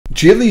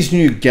Geely's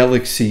new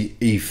Galaxy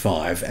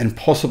E5 and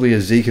possibly a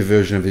Zeekr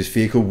version of this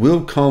vehicle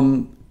will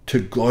come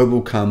to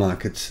global car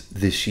markets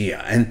this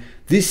year. And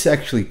this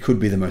actually could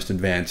be the most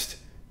advanced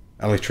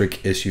electric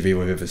SUV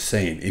we've ever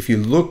seen. If you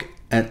look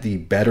at the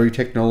battery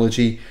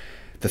technology,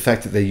 the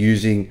fact that they're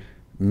using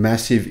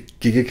massive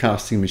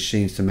gigacasting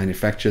machines to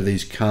manufacture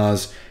these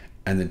cars,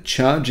 and the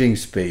charging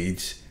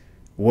speeds,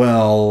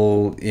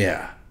 well,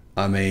 yeah.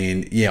 I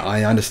mean, yeah,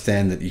 I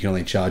understand that you can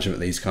only charge them at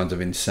these kinds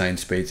of insane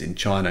speeds in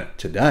China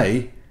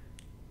today,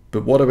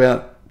 but what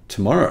about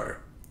tomorrow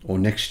or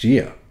next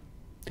year?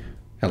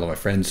 Hello, my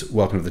friends.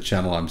 Welcome to the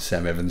channel. I'm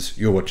Sam Evans.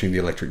 You're watching the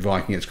Electric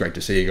Viking. It's great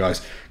to see you guys.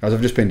 Guys,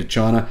 I've just been to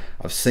China.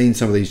 I've seen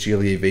some of these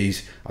Geely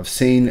EVs. I've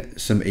seen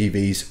some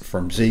EVs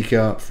from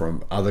Zeekr,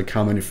 from other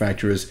car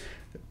manufacturers.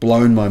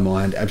 Blown my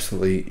mind.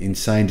 Absolutely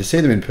insane to see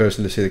them in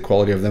person, to see the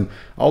quality of them.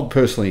 I'll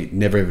personally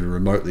never even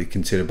remotely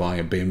consider buying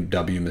a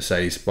BMW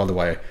Mercedes. By the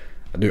way,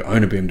 I do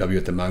own a BMW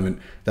at the moment.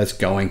 That's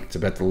going. It's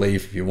about to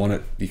leave. If you want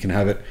it, you can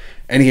have it.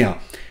 Anyhow,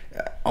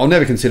 I'll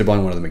never consider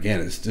buying one of them again.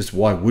 It's just,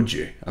 why would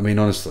you? I mean,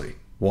 honestly,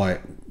 why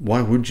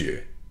would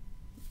you?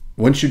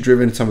 Once you've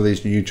driven some of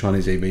these new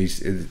Chinese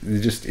EVs,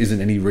 there just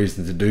isn't any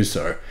reason to do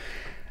so.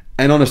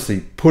 And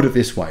honestly, put it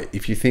this way,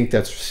 if you think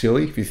that's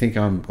silly, if you think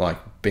I'm like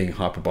being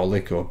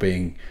hyperbolic or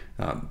being,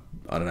 I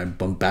don't know,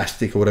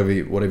 bombastic or whatever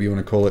you want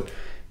to call it,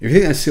 if you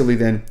think that's silly,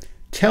 then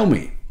tell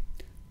me,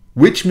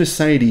 which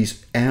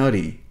Mercedes,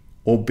 Audi,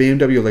 or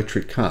BMW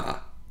electric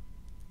car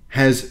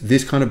has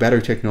this kind of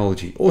battery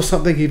technology, or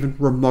something even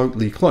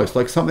remotely close,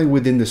 like something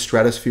within the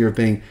stratosphere of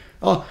being,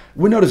 oh,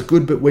 we're not as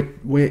good, but we're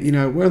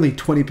only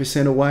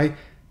 20% away.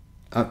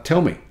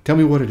 Tell me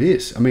what it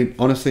is. I mean,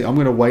 honestly, I'm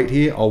going to wait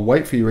here. I'll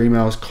wait for your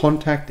emails.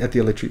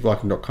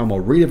 contact@theelectricviking.com. I'll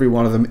read every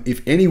one of them.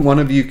 If any one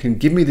of you can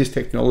give me this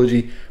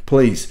technology,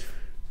 please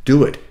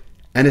do it.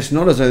 And it's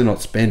not as though they're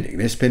not spending.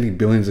 They're spending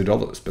billions of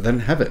dollars, but they don't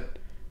have it.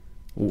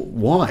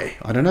 Why?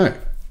 I don't know.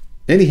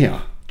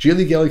 Anyhow,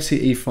 Geely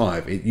Galaxy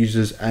E5, it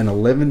uses an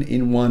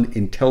 11-in-1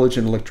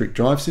 intelligent electric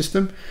drive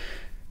system.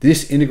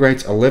 This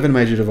integrates 11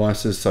 major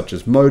devices such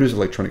as motors,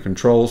 electronic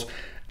controls,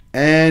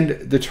 and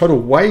the total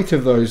weight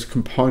of those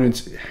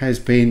components has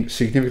been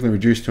significantly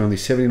reduced to only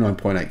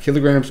 79.8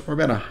 kilograms, or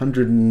about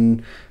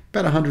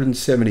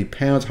 170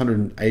 pounds,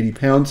 180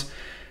 pounds.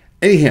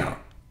 Anyhow,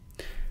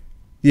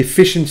 the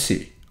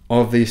efficiency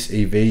of this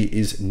EV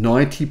is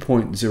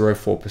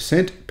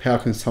 90.04%. Power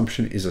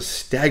consumption is a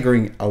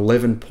staggering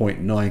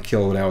 11.9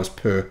 kilowatt hours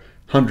per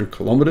 100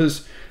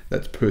 kilometers.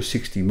 That's per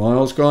 60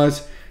 miles,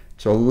 guys.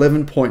 So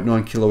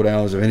 11.9 kilowatt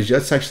hours of energy.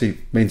 That actually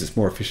means it's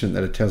more efficient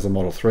than a Tesla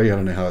Model 3. I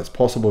don't know how that's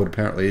possible, but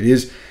apparently it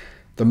is.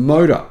 The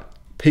motor,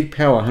 peak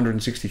power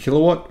 160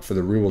 kilowatt for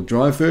the rear-wheel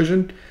drive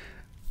version.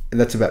 And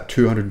that's about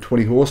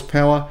 220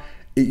 horsepower.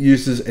 It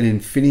uses an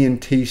Infineon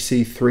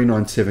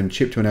TC397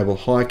 chip to enable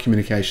high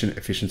communication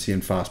efficiency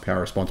and fast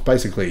power response.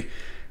 Basically,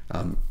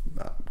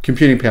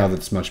 computing power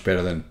that's much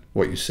better than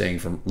what you're seeing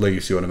from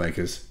legacy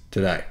automakers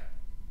today.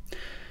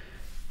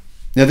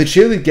 Now, the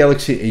Geely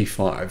Galaxy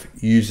E5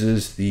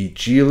 uses the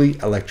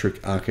Geely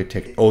Electric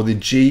Architecture, or the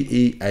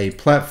GEA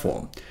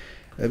platform,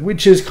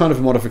 which is kind of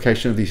a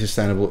modification of the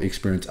Sustainable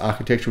Experience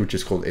Architecture, which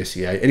is called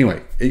SEA.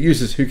 Anyway, it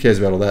uses, who cares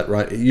about all that,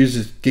 right? It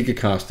uses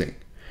gigacasting,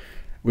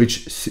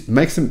 which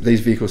makes these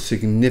vehicles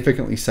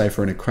significantly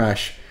safer in a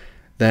crash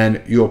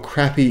than your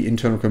crappy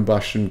internal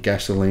combustion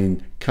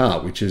gasoline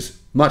car, which is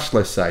much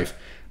less safe,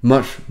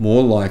 much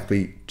more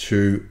likely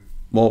to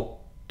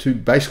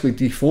basically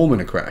deform in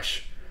a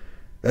crash.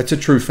 That's a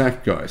true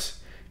fact, guys.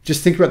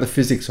 Just think about the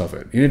physics of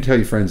it. You need to tell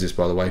your friends this,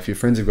 by the way. If your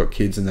friends have got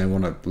kids and they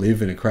want to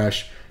live in a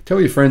crash, tell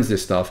your friends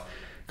this stuff.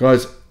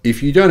 Guys,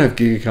 if you don't have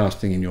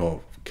gigacasting in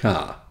your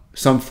car,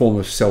 some form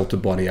of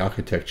cell-to-body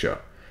architecture,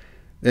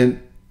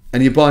 then,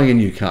 and you're buying a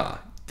new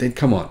car, then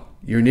come on,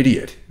 you're an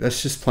idiot.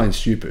 That's just plain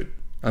stupid.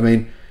 I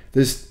mean,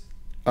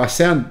 I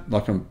sound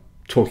like I'm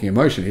talking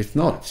emotion. It's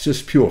not. It's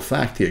just pure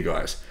fact here,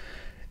 guys.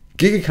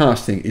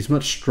 Gigacasting is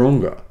much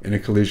stronger in a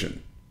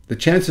collision. The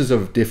chances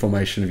of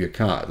deformation of your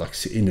car,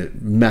 like in a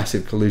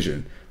massive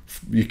collision,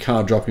 your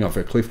car dropping off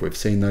a cliff, we've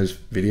seen those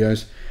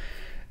videos,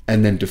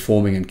 and then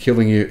deforming and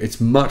killing you,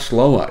 it's much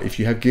lower if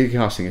you have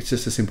gigacasting. It's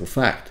just a simple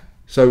fact.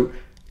 So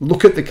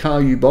look at the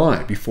car you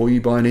buy before you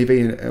buy an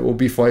EV, or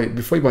before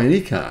you buy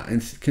any car,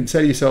 and can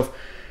say to yourself,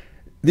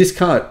 this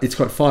car, it's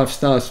got 5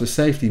 stars for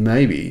safety,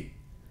 maybe,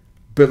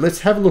 but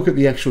let's have a look at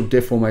the actual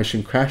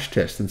deformation crash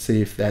test and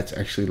see if that's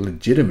actually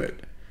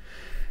legitimate.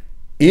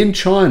 In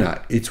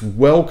China, it's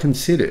well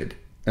considered,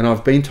 and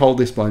I've been told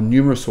this by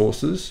numerous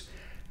sources,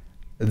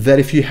 that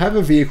if you have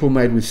a vehicle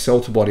made with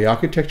cell-to-body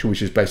architecture,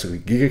 which is basically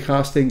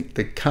gigacasting,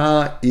 the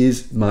car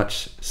is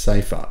much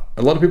safer.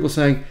 A lot of people are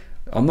saying,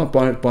 I'm not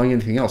buying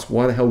anything else.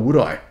 Why the hell would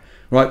I?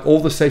 Right?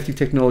 All the safety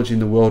technology in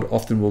the world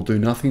often will do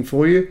nothing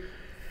for you.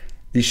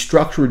 The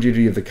structural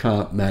rigidity of the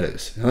car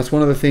matters. And that's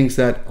one of the things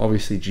that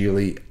obviously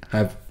Geely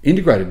have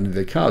integrated into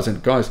their cars.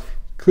 And guys,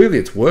 clearly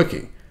it's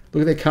working.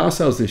 Look at their car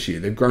sales this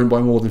year. They've grown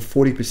by more than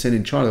 40%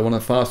 in China. They're one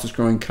of the fastest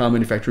growing car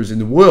manufacturers in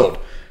the world.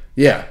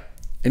 Yeah.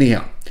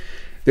 Anyhow,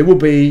 there will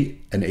be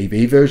an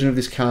EV version of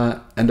this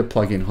car and a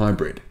plug-in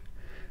hybrid.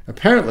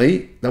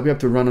 Apparently, they'll be able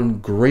to run on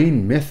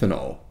green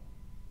methanol.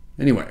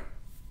 Anyway,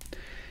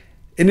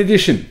 in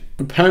addition,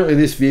 apparently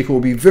this vehicle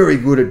will be very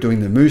good at doing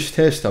the Moose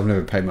test. I've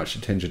never paid much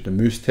attention to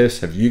Moose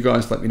tests. Have you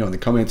guys? Let me know in the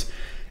comments.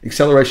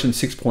 Acceleration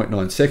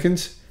 6.9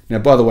 seconds. Now,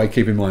 by the way,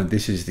 keep in mind,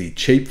 this is the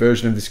cheap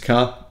version of this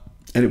car,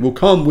 and it will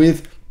come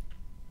with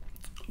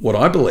what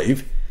I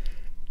believe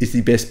is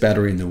the best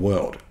battery in the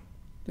world.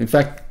 In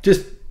fact,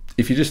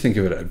 if you just think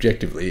of it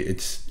objectively,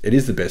 it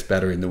is the best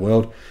battery in the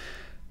world.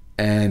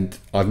 And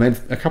I've made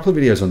a couple of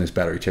videos on this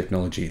battery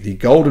technology. The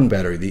golden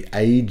battery, the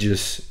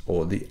Aegis,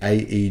 or the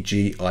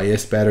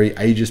Aegis battery,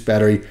 Aegis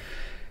battery.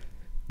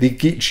 The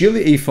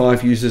Geely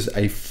E5 uses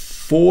a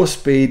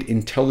 4-speed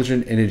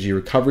intelligent energy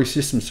recovery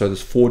system. So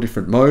there's 4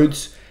 different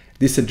modes.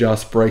 This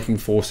adjusts braking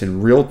force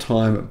in real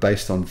time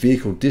based on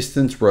vehicle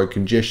distance, road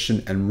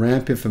congestion, and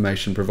ramp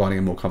information, providing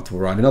a more comfortable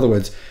ride. In other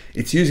words,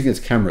 it's using its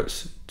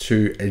cameras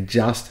to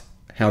adjust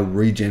how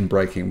regen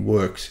braking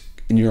works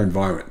in your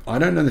environment. I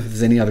don't know if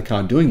there's any other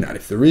car doing that.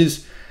 If there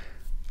is,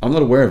 I'm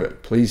not aware of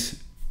it.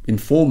 Please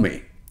inform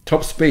me.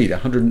 Top speed,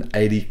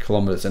 180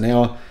 kilometers an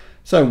hour.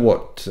 So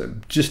what,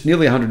 just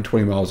nearly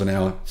 120 miles an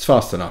hour. It's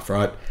fast enough,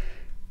 right?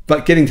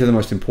 But getting to the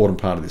most important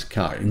part of this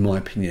car, in my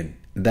opinion,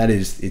 that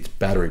is its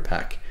battery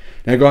pack.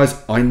 Now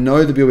guys, I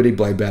know the BYD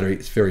Blade battery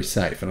is very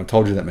safe, and I've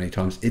told you that many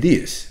times. It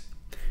is.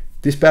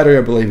 This battery,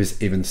 I believe,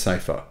 is even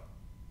safer.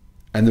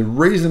 And the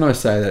reason I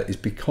say that is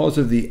because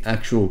of the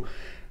actual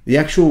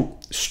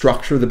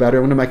structure of the battery. I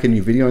want to make a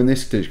new video on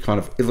this to kind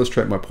of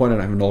illustrate my point. I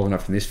don't have long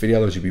enough in this video,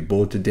 otherwise you'd be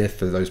bored to death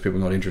for those people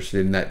not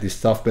interested in this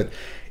stuff. But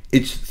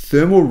its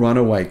thermal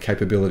runaway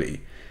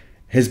capability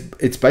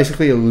it's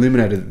basically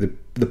eliminated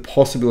the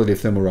possibility of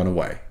thermal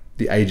runaway.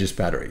 The Aegis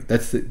battery.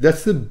 That's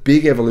the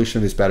big evolution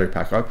of this battery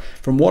pack.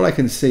 From what I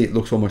can see, it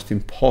looks almost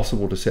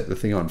impossible to set the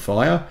thing on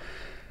fire.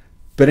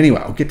 But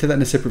anyway, I'll get to that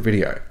in a separate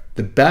video.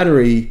 The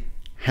battery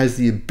has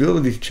the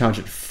ability to charge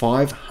at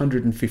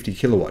 550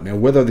 kilowatt. Now,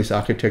 whether this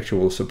architecture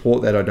will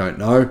support that, I don't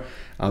know.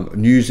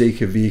 New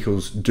Zeekr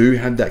vehicles do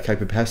have that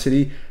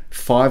capacity,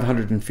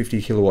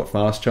 550 kilowatt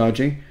fast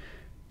charging.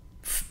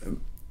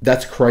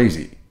 That's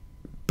crazy.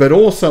 But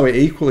also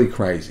equally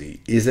crazy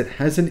is it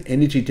has an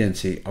energy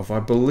density of, I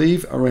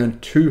believe,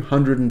 around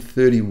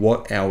 230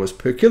 watt hours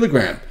per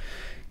kilogram,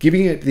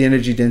 giving it the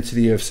energy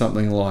density of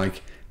something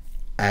like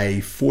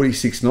a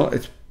 46 knot.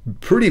 It's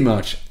pretty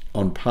much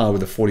on par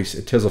with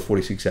a Tesla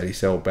 4680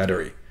 cell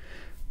battery.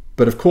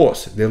 But of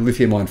course, they're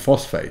lithium iron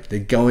phosphate. They're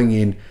going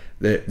in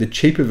the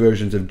cheaper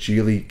versions of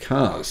Geely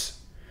cars.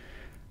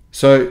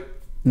 So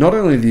not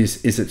only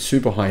is it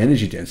super high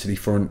energy density,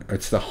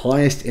 it's the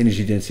highest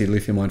energy density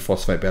lithium iron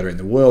phosphate battery in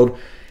the world.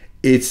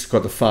 It's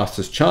got the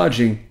fastest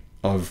charging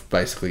of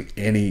basically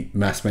any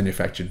mass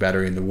manufactured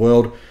battery in the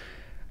world.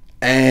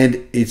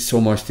 And it's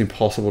almost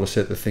impossible to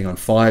set the thing on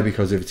fire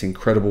because of its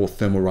incredible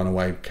thermal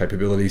runaway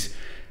capabilities.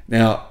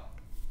 Now,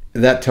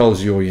 that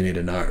tells you all you need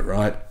to know,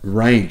 right?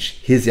 Range.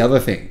 Here's the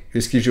other thing.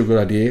 This gives you a good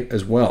idea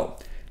as well.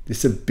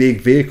 This is a big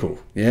vehicle,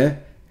 yeah?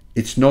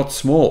 It's not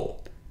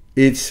small.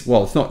 It's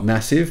not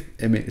massive.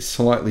 I mean, it's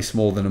slightly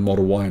smaller than a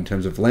Model Y in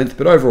terms of length,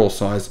 but overall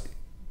size,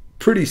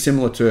 pretty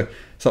similar to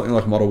something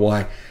like Model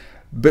Y.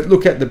 But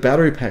look at the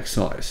battery pack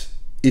size.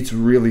 It's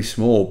really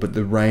small, but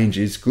the range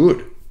is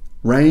good.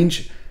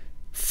 Range,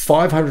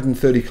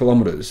 530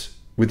 kilometers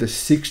with a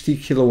 60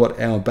 kilowatt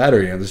hour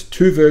battery. Now there's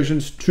 2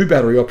 versions, 2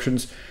 battery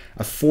options,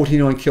 a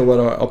 49 kilowatt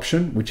hour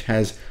option, which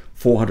has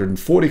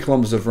 440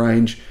 kilometers of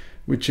range,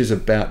 which is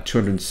about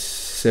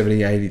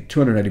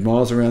 280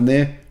 miles around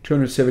there,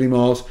 270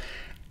 miles,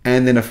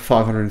 and then a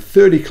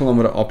 530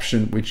 kilometer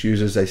option, which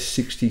uses a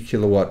 60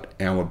 kilowatt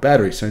hour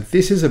battery. So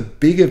this is a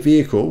bigger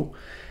vehicle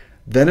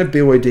than a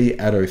BYD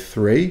Atto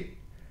 3.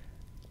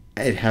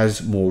 It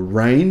has more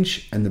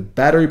range, and the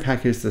battery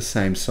pack is the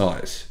same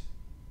size.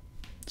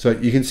 So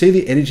you can see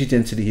the energy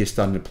density here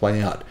starting to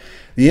play out.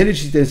 The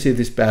energy density of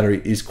this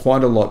battery is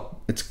quite a lot.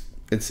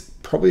 It's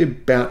probably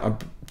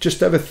about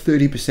just over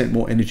 30%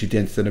 more energy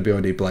dense than a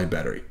BYD Blade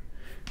battery.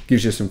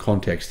 Gives you some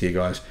context here,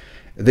 guys.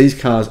 These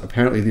cars,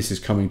 apparently this is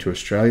coming to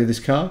Australia, this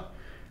car,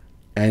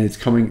 and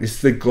this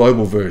is the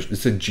global version.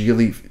 It's a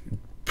Geely,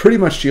 pretty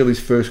much Geely's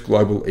first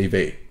global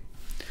EV.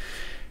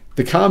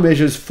 The car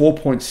measures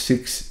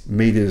 4.6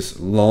 meters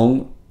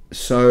long,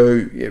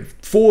 so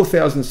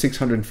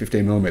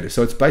 4,615 millimeters.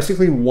 So it's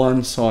basically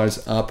one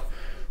size up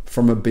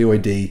from a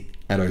BYD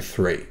Atto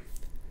 3.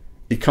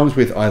 It comes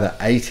with either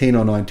 18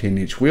 or 19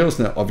 inch wheels.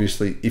 Now,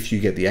 obviously, if you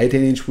get the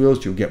 18 inch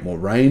wheels, you'll get more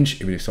range.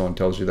 Even if someone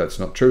tells you that's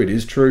not true, it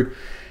is true.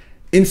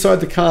 Inside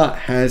the car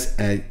has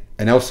an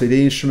LCD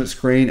instrument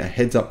screen, a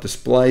heads-up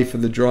display for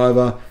the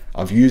driver.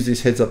 I've used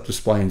this heads-up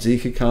display in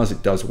Zeekr cars.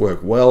 It does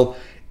work well.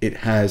 It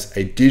has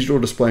a digital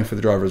display for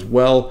the driver as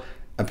well.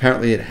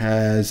 Apparently, it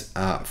has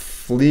a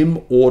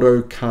Flim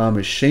Auto Car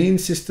Machine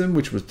system,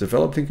 which was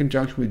developed in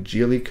conjunction with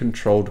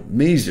Geely-controlled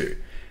Mizu.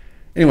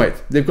 Anyway,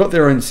 they've got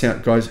their own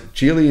sound, guys.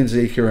 Geely and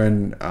Zeekr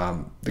and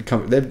the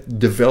company, they've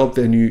developed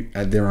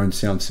their own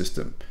sound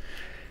system,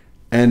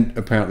 and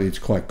apparently it's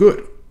quite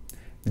good.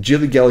 The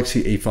Geely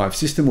Galaxy E5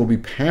 system will be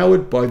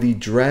powered by the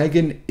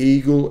Dragon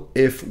Eagle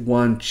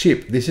F1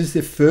 chip. This is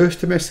the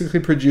first domestically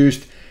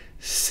produced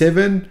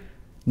 7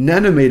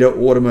 nanometer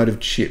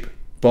automotive chip.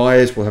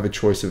 Buyers will have a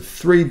choice of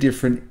 3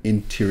 different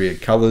interior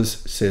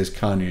colors, says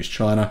Car News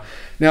China.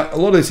 Now, a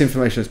lot of this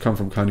information has come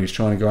from Car News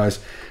China, guys,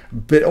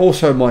 but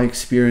also my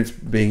experience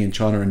being in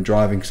China and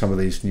driving some of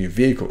these new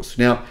vehicles.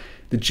 Now,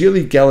 the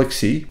Geely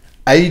Galaxy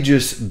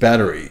Aegis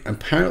battery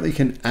apparently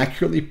can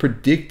accurately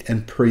predict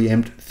and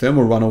preempt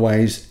thermal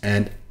runaways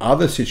and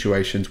other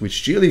situations,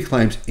 which Geely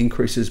claims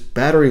increases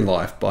battery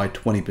life by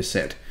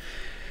 20%.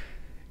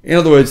 In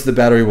other words, the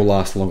battery will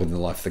last longer than the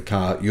life of the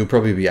car. You'll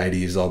probably be 80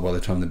 years old by the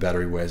time the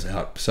battery wears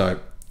out. So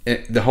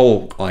the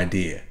whole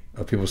idea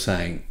of people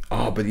saying,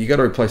 oh, but you got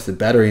to replace the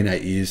battery in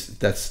 8 years,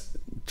 that's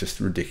just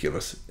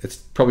ridiculous. It's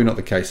probably not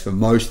the case for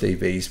most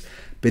EVs,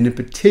 but in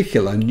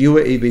particular,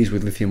 newer EVs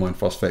with lithium iron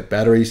phosphate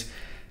batteries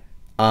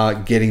are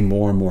getting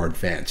more and more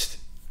advanced.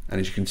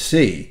 And as you can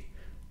see,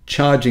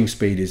 charging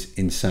speed is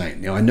insane.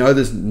 Now, I know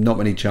there's not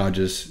many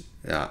chargers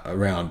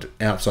around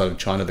outside of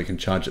China that can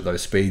charge at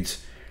those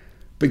speeds,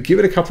 but give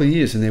it a couple of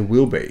years and there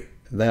will be.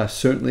 They are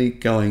certainly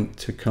going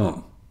to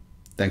come.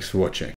 Thanks for watching.